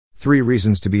3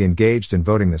 reasons to be engaged in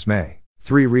voting this May.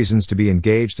 3 reasons to be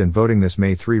engaged in voting this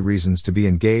May. 3 reasons to be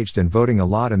engaged in voting a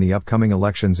lot in the upcoming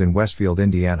elections in Westfield,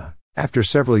 Indiana. After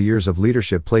several years of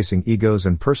leadership placing egos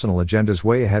and personal agendas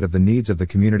way ahead of the needs of the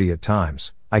community at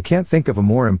times, I can't think of a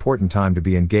more important time to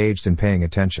be engaged in paying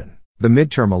attention. The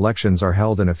midterm elections are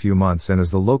held in a few months, and as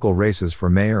the local races for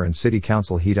mayor and city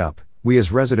council heat up, we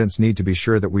as residents need to be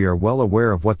sure that we are well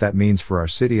aware of what that means for our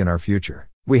city and our future.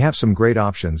 We have some great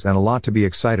options and a lot to be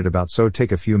excited about, so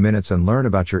take a few minutes and learn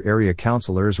about your area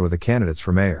councilors or the candidates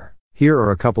for mayor. Here are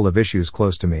a couple of issues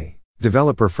close to me.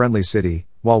 Developer-friendly city.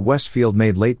 While Westfield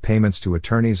made late payments to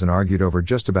attorneys and argued over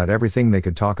just about everything they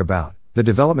could talk about, the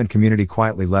development community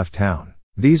quietly left town.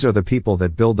 These are the people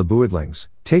that build the buidlings,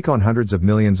 take on hundreds of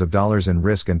millions of dollars in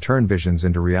risk and turn visions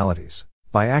into realities.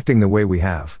 By acting the way we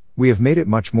have made it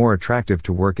much more attractive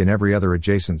to work in every other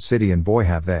adjacent city, and boy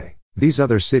have they. These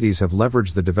other cities have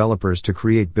leveraged the developers to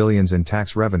create billions in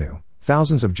tax revenue,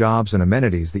 thousands of jobs and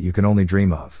amenities that you can only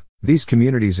dream of. These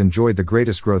communities enjoyed the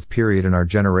greatest growth period in our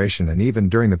generation, and even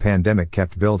during the pandemic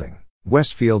kept building.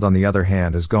 Westfield, on the other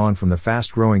hand, has gone from the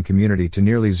fast-growing community to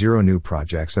nearly zero new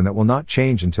projects, and that will not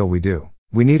change until we do.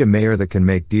 We need a mayor that can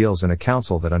make deals and a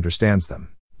council that understands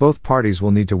them. Both parties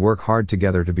will need to work hard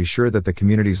together to be sure that the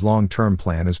community's long-term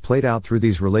plan is played out through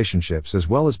these relationships, as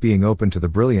well as being open to the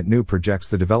brilliant new projects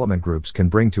the development groups can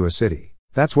bring to a city.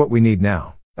 That's what we need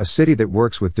now. A city that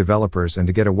works with developers and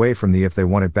to get away from the if they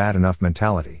want it bad enough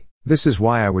mentality. This is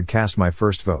why I would cast my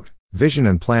first vote. Vision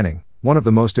and planning. One of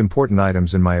the most important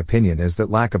items in my opinion is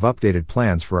that lack of updated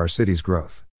plans for our city's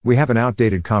growth. We have an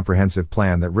outdated comprehensive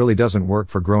plan that really doesn't work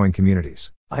for growing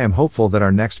communities. I am hopeful that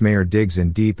our next mayor digs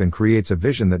in deep and creates a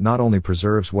vision that not only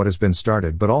preserves what has been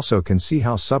started but also can see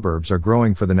how suburbs are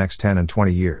growing for the next 10 and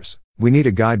 20 years. We need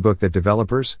a guidebook that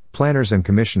developers, planners and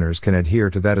commissioners can adhere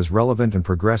to, that is relevant and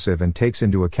progressive and takes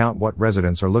into account what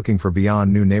residents are looking for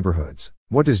beyond new neighborhoods.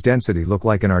 What does density look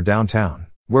like in our downtown?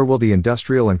 Where will the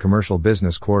industrial and commercial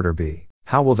business corridor be?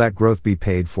 How will that growth be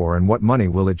paid for, and what money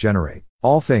will it generate?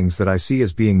 All things that I see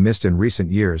as being missed in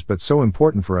recent years but so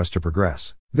important for us to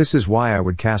progress. This is why I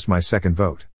would cast my second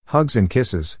vote. Hugs and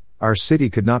kisses. Our city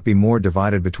could not be more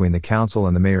divided between the council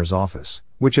and the mayor's office,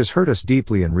 which has hurt us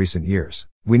deeply in recent years.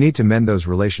 We need to mend those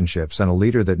relationships and a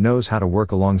leader that knows how to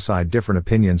work alongside different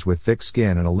opinions with thick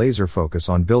skin and a laser focus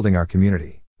on building our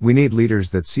community. We need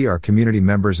leaders that see our community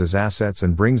members as assets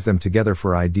and brings them together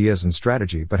for ideas and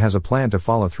strategy, but has a plan to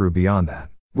follow through beyond that.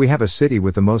 We have a city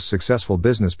with the most successful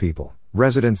business people,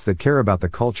 residents that care about the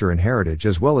culture and heritage,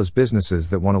 as well as businesses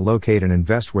that want to locate and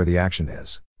invest where the action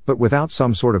is. But without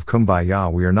some sort of kumbaya,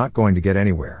 we are not going to get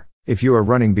anywhere. If you are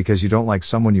running because you don't like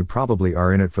someone, you probably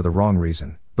are in it for the wrong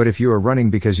reason. But if you are running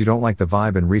because you don't like the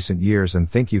vibe in recent years and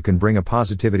think you can bring a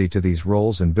positivity to these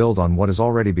roles and build on what has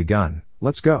already begun,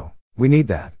 let's go. We need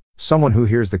that. Someone who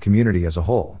hears the community as a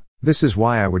whole. This is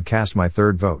why I would cast my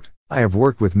third vote. I have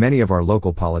worked with many of our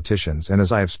local politicians, and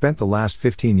as I have spent the last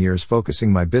 15 years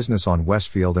focusing my business on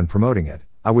Westfield and promoting it,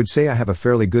 I would say I have a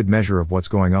fairly good measure of what's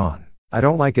going on. I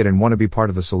don't like it and want to be part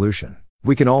of the solution.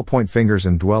 We can all point fingers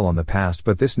and dwell on the past,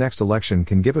 but this next election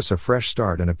can give us a fresh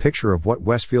start and a picture of what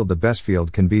Westfield, the best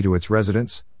field, can be to its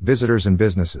residents, visitors and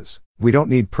businesses. We don't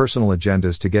need personal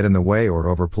agendas to get in the way or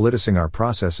over-politicizing our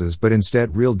processes, but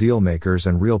instead real deal makers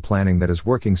and real planning that is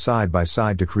working side by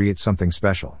side to create something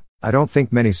special. I don't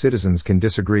think many citizens can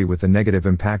disagree with the negative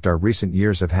impact our recent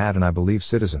years have had, and I believe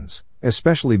citizens,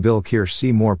 especially Bill Kirsch,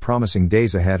 see more promising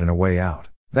days ahead and a way out.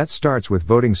 That starts with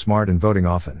voting smart and voting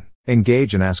often.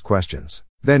 Engage and ask questions.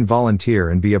 Then volunteer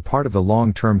and be a part of the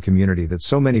long-term community that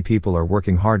so many people are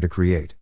working hard to create.